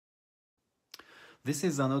This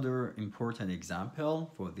is another important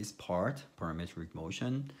example for this part, parametric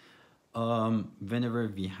motion. Whenever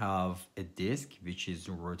we have a disk which is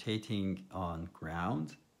rotating on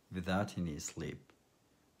ground without any slip.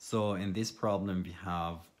 So in this problem, we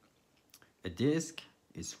have a disk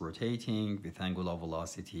is rotating with angular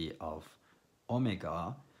velocity of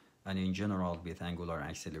omega, and in general with angular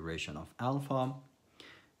acceleration of alpha,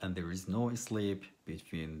 and there is no slip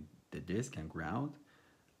between the disk and ground.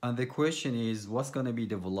 And the question is, what's going to be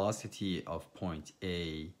the velocity of point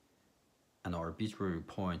A, an arbitrary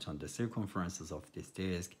point on the circumferences of this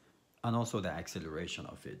disk, and also the acceleration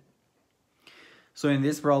of it. So in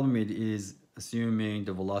this problem, it is assuming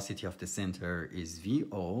the velocity of the center is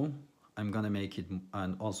VO. I'm going to make it,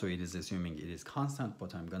 and also it is assuming it is constant,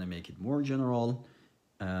 but I'm going to make it more general.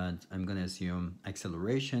 And I'm going to assume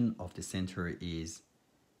acceleration of the center is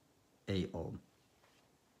AO.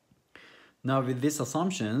 Now with these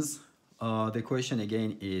assumptions, the question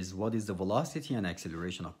again is, what is the velocity and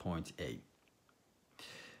acceleration of point A?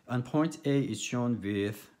 And point A is shown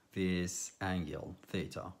with this angle,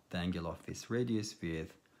 theta, the angle of this radius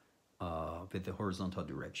with the horizontal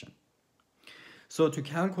direction. So to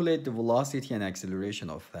calculate the velocity and acceleration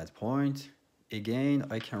of that point, again,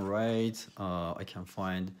 I can write, I can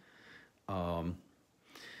find the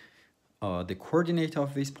coordinate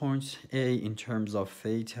of this point A in terms of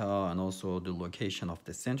theta and also the location of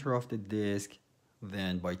the center of the disk.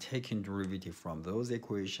 Then by taking derivative from those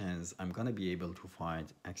equations, I'm going to be able to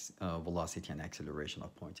find velocity and acceleration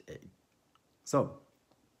of point A. So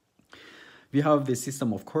we have the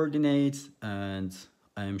system of coordinates, and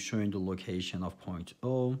I am showing the location of point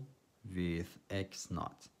O with x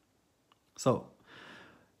naught. So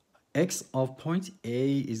x of point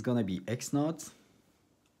A is going to be x naught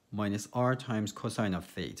minus r times cosine of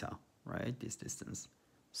theta, right? This distance.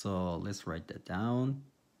 So let's write that down.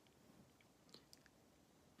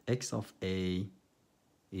 X of A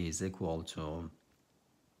is equal to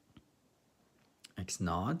x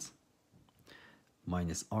naught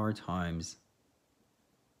minus r times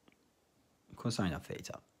cosine of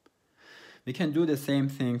theta. We can do the same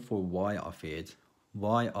thing for y of it.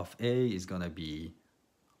 Y of A is going to be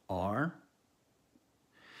r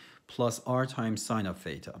plus r times sine of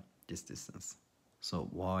theta, this distance. So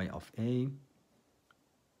y of A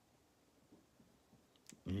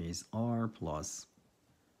is r plus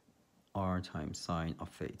r times sine of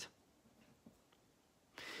theta.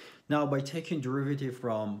 Now by taking derivative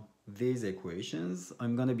from these equations,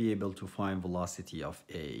 I'm going to be able to find velocity of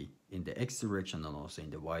A in the x direction and also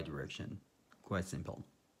in the y direction. Quite simple.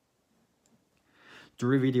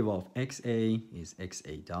 Derivative of xa is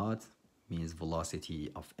xa dot, means velocity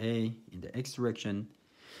of A in the x direction,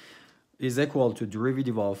 is equal to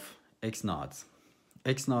derivative of x naught.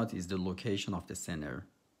 X naught is the location of the center.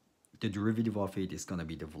 The derivative of it is going to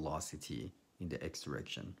be the velocity in the x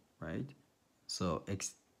direction, right? So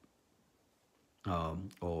x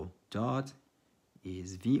O dot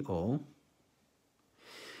is VO.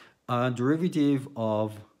 Derivative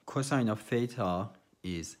of cosine of theta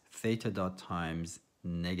is theta dot times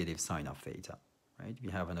negative sine of theta, right? We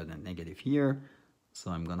have another negative here, so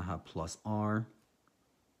I'm going to have plus r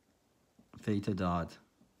theta dot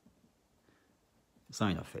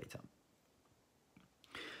sine of theta.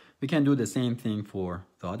 We can do the same thing for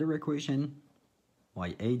the other equation.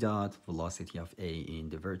 Ya dot, velocity of A in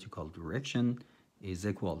the vertical direction, is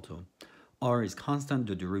equal to r is constant,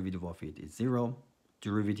 the derivative of it is 0.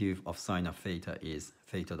 Derivative of sine of theta is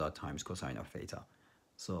theta dot times cosine of theta.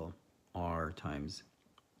 So r times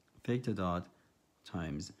theta dot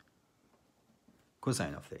times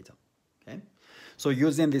cosine of theta. Okay. So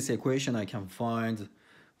using this equation, I can find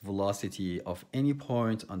velocity of any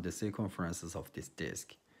point on the circumferences of this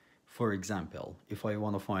disk. For example, if I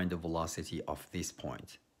want to find the velocity of this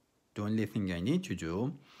point, the only thing I need to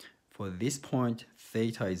do for this point,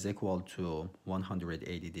 theta is equal to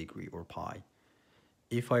 180 degree or pi.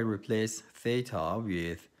 If I replace theta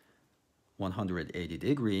with 180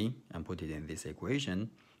 degree and put it in this equation,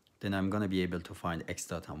 then I'm going to be able to find x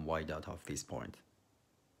dot and y dot of this point.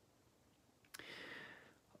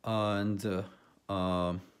 And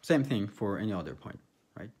same thing for any other point,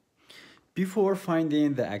 right? Before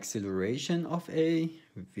finding the acceleration of A,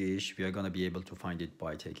 which we are going to be able to find it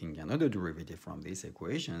by taking another derivative from these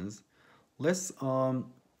equations, let's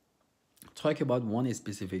talk about one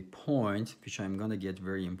specific point, which I'm going to get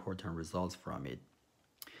very important results from it.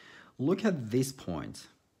 Look at this point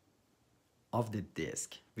of the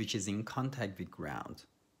disk, which is in contact with ground.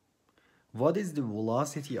 What is the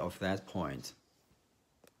velocity of that point?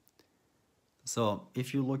 So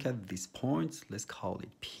if you look at this point, let's call it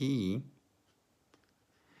P.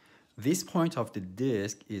 this point of the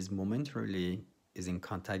disk is momentarily is in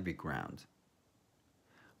contact with ground.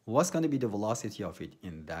 What's going to be the velocity of it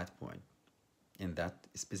in that point, in that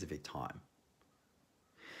specific time?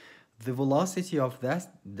 The velocity of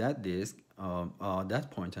that disk, that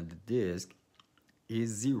point on the disk, is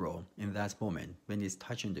 0 in that moment when it's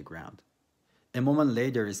touching the ground. A moment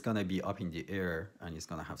later, it's going to be up in the air and it's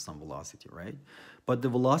going to have some velocity, right? But the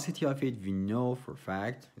velocity of it, we know for a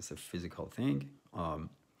fact, it's a physical thing.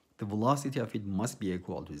 The velocity of it must be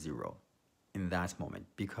equal to 0 in that moment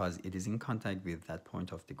because it is in contact with that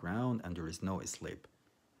point of the ground and there is no slip.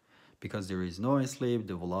 Because there is no slip,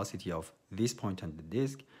 the velocity of this point on the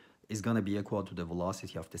disk is going to be equal to the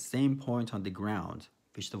velocity of the same point on the ground,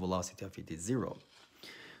 which the velocity of it is 0.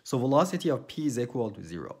 So velocity of P is equal to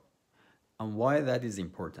 0. And why that is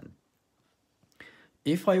important?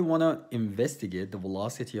 If I want to investigate the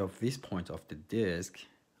velocity of this point of the disk,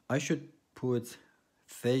 I should put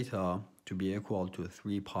theta to be equal to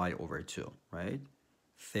 3 pi over 2, right?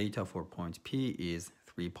 Theta for point P is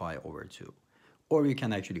 3 pi over 2. Or you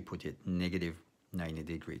can actually put it negative 90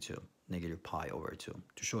 degree to negative pi over 2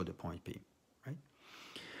 to show the point P, right?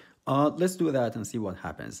 Let's do that and see what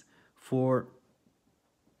happens. For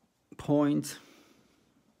point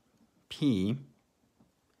P,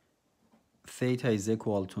 theta is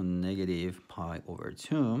equal to negative pi over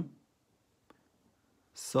 2.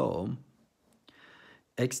 So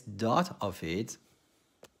x dot of it,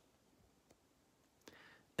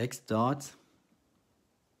 x dot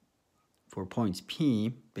for point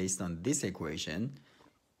P based on this equation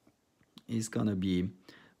is going to be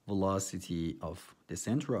velocity of the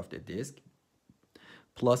center of the disk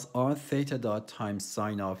plus r theta dot times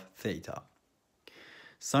sine of theta.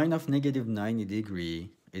 Sine of negative 90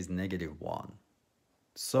 degree is negative 1.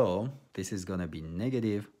 So this is going to be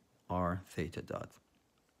negative r theta dot.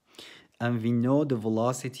 And we know the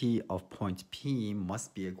velocity of point P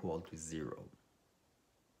must be equal to 0.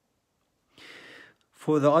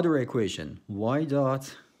 For the other equation, y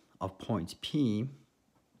dot of point P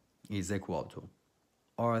is equal to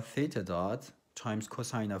r theta dot times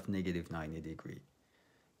cosine of negative 90 degree.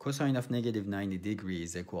 Cosine of negative 90 degree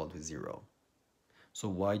is equal to 0. So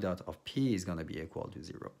y dot of P is going to be equal to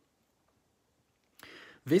 0.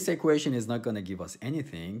 This equation is not going to give us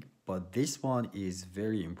anything, but this one is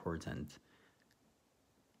very important.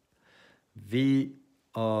 V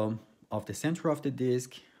of the center of the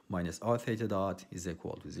disk minus r theta dot is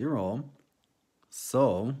equal to 0.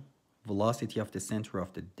 So velocity of the center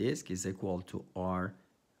of the disk is equal to r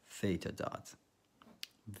theta dot.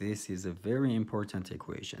 This is a very important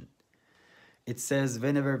equation. It says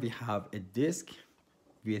whenever we have a disk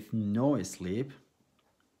with no slip,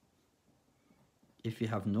 if we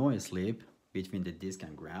have no slip between the disk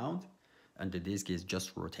and ground, and the disk is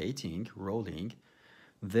just rotating, rolling,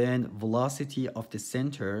 then velocity of the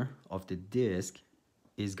center of the disk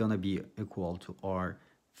is going to be equal to r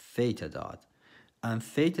theta dot. And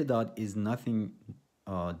theta dot is nothing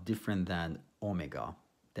different than omega,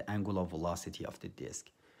 the angular velocity of the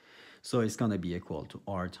disk. So it's going to be equal to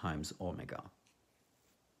r times omega.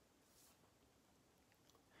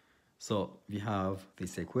 So we have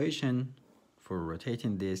this equation for a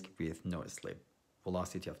rotating disk with no slip.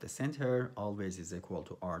 Velocity of the center always is equal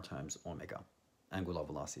to r times omega, angular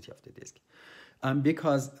velocity of the disk. And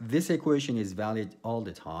because this equation is valid all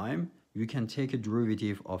the time, you can take a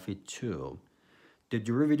derivative of it too. The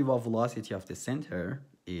derivative of velocity of the center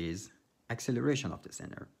is acceleration of the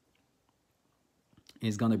center.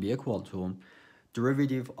 Is going to be equal to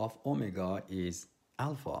derivative of omega is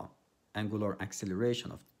alpha, angular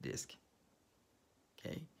acceleration of the disk.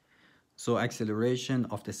 Okay, so acceleration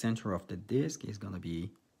of the center of the disk is going to be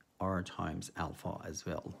r times alpha as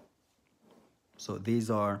well. So these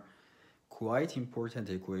are quite important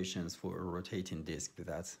equations for a rotating disk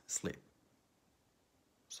without slip.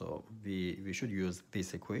 So we should use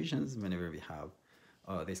these equations whenever we have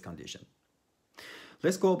this condition.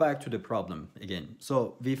 Let's go back to the problem again.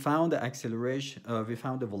 So we found the acceleration, we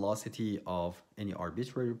found the velocity of any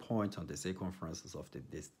arbitrary point on the circumferences of the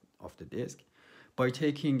disk. By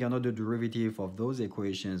taking another derivative of those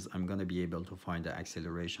equations, I'm going to be able to find the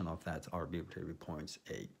acceleration of that arbitrary point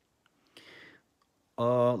A.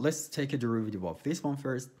 Let's take a derivative of this one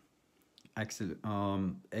first.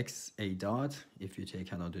 X A dot, if you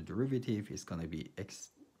take another derivative, is going to be X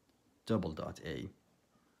double dot A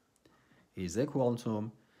is equal to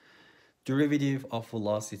derivative of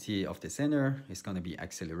velocity of the center is going to be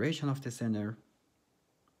acceleration of the center.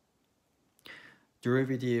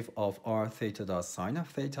 Derivative of r theta dot sine of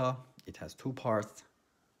theta, it has two parts,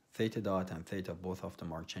 theta dot and theta, both of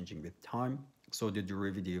them are changing with time. So the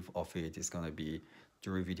derivative of it is going to be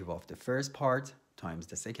derivative of the first part times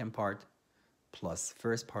the second part plus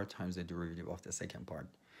first part times the derivative of the second part.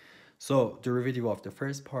 So derivative of the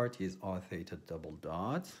first part is r theta double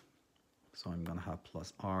dot. So I'm going to have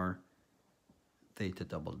plus r theta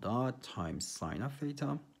double dot times sine of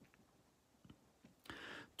theta.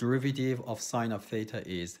 Derivative of sine of theta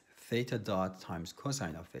is theta dot times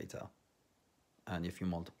cosine of theta. And if you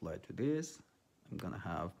multiply to this, I'm going to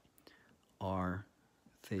have r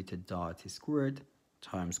theta dot squared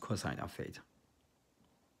times cosine of theta.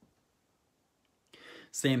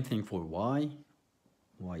 Same thing for y.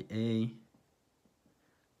 Ya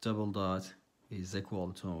double dot is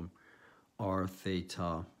equal to r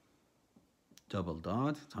theta double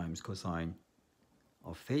dot times cosine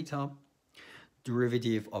of theta.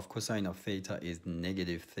 Derivative of cosine of theta is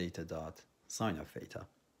negative theta dot sine of theta.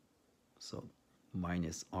 So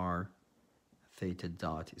minus r theta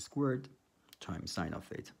dot squared times sine of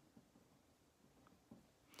theta.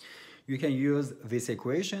 You can use this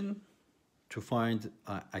equation to find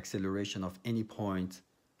acceleration of any point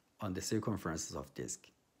on the circumferences of disk.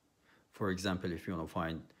 For example, if you want to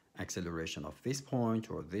find acceleration of this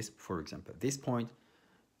point or this, for example, this point,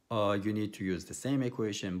 you need to use the same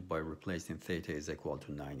equation by replacing theta is equal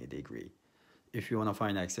to 90 degrees. If you want to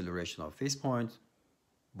find acceleration of this point,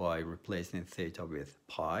 by replacing theta with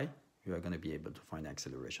pi, you are going to be able to find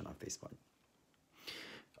acceleration of this point.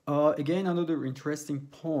 Again, another interesting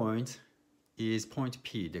point is point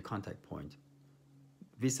P, the contact point.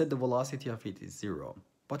 We said the velocity of it is 0,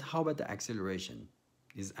 but how about the acceleration?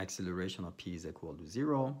 Is acceleration of P is equal to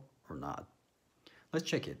 0 or not? Let's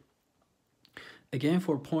check it. Again,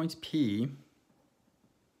 for point P,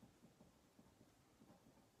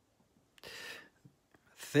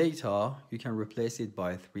 theta, you can replace it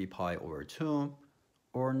by 3 pi over 2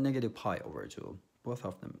 or negative pi over 2. Both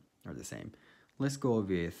of them are the same. Let's go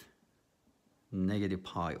with negative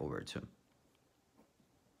pi over 2.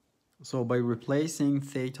 So by replacing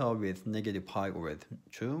theta with negative pi over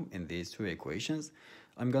 2 in these two equations,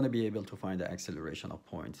 I'm going to be able to find the acceleration of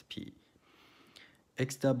point P.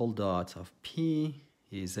 X double dot of P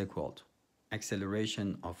is equal to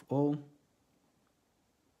acceleration of O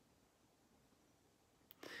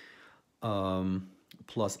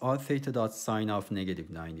plus r theta dot sine of negative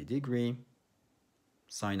 90 degree.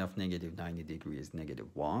 Sine of negative 90 degree is negative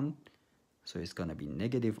 1. So it's going to be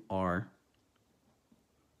negative r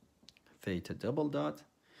theta double dot.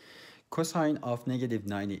 Cosine of negative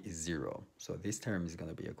 90 is 0. So this term is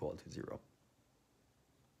going to be equal to 0.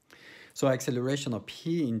 So acceleration of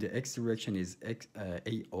P in the x direction is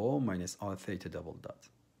AO minus r theta double dot.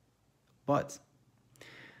 But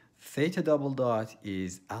theta double dot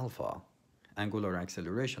is alpha, angular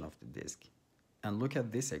acceleration of the disk. And look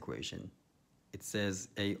at this equation. It says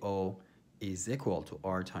AO is equal to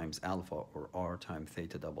r times alpha or r times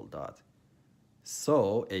theta double dot.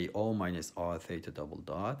 So AO minus r theta double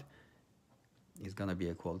dot is going to be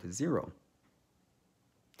equal to 0.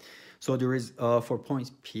 So there is, for point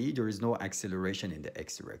P, there is no acceleration in the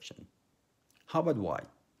x direction. How about y?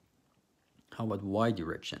 How about y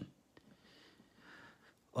direction?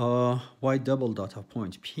 Y double dot of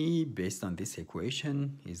point P based on this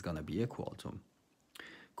equation is going to be equal to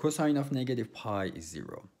cosine of negative pi is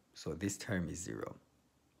 0. So this term is 0.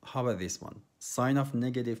 How about this one? Sine of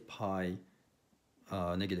negative pi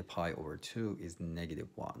over 2 is negative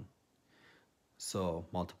 1. So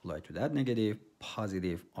multiply to that negative,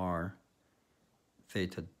 positive r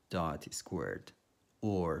theta dot squared.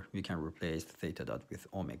 Or we can replace theta dot with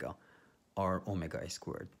omega, r omega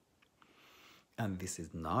squared. And this is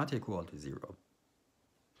not equal to 0.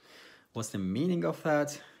 What's the meaning of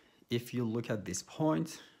that? If you look at this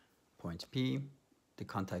point, point P, the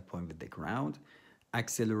contact point with the ground,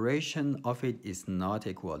 acceleration of it is not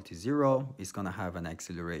equal to 0. It's going to have an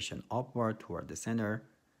acceleration upward toward the center.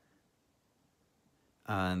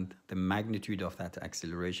 And the magnitude of that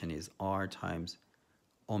acceleration is r times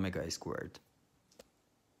omega squared.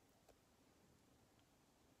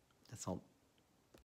 That's all.